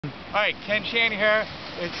Alright, Ken Chan here.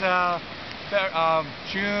 It's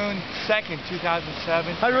June 2nd,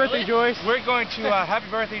 2007. Happy birthday, Joyce. We're going to, happy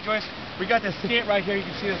birthday, Joyce. We got the skate right here. You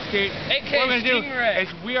can see the skate. AK what we're going to do Stingray. is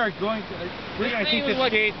we're going to take this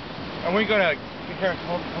skate and we're going to, here,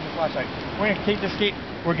 hold the flashlight. We're going to take the skate,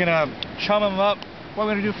 we're going to chum them up. What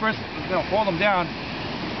we're going to do first is we're going to hold them down.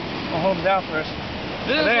 We'll hold them down first.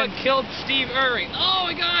 This is what killed Steve Irwin. Oh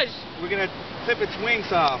my gosh! We're going to clip its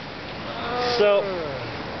wings off. Oh. So,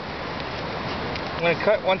 I'm going to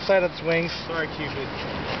cut one side of its wings. Sorry, Cupid.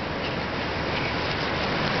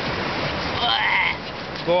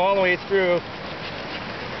 Go all the way through.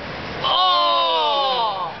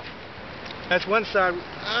 Oh! That's one side.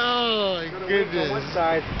 Oh my goodness. On one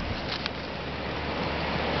side.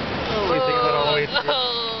 Oh, we think about all the way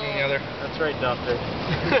through the other. That's right, Doctor.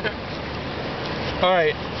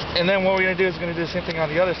 Alright, and then what we're going to do is going to do the same thing on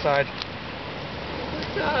the other side.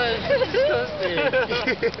 God, it's disgusting.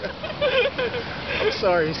 I'm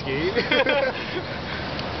sorry, Skate.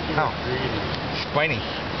 Ow. Spiny.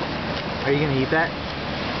 Are you going to eat that?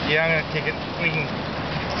 Yeah, I'm going to take it. We can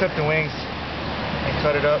clip the wings and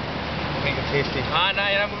cut it up, make it tasty. Ah, no,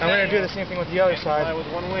 you're not moving. I'm going to do the same thing with the other side. Fly with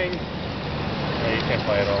one wing. Yeah, you can't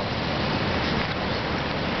fly at all.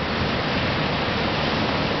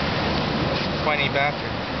 Spiny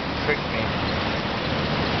bastard tricked me.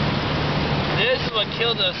 This is what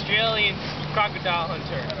killed the Australian crocodile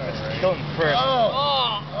hunter. Let's kill him first.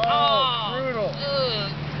 Brutal.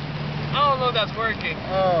 I don't know if that's working.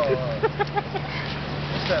 Oh.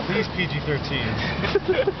 It's at least PG-13.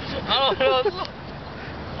 I don't know.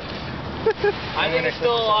 I think it's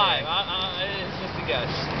still alive. It's just a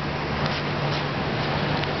guess.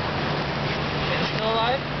 Is it still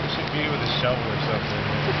alive? You should beat it with a shovel or something.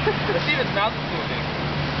 Let's see if its mouth is moving.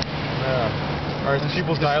 Yeah. Are its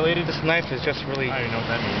pupils dilated? This knife is just really... I don't even know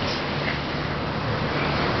what that means.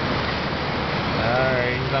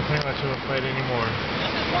 Alright, he's not putting much of a fight anymore.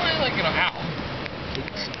 This is probably like, ow.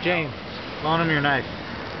 James, loan him your knife.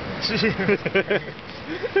 You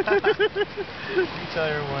tell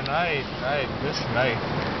everyone, this knife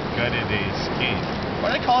gutted a skate. Why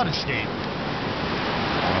do they call it a skate? I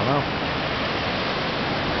don't know.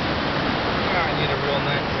 I need a real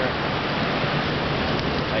knife here.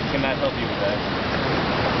 I cannot help you with that.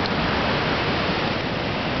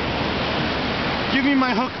 Give me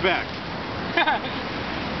my hook back.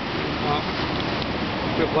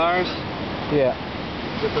 Good pliers? Yeah.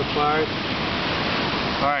 Get the pliers.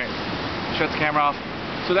 Alright, shut the camera off.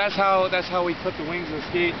 So that's how we clip the wings of the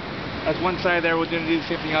skate. That's one side there. We're going to do the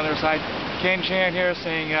same thing on the other side. Ken Chan here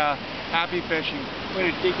saying happy fishing. We're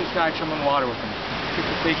going to take this guy, chum in the water with him.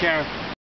 Take care.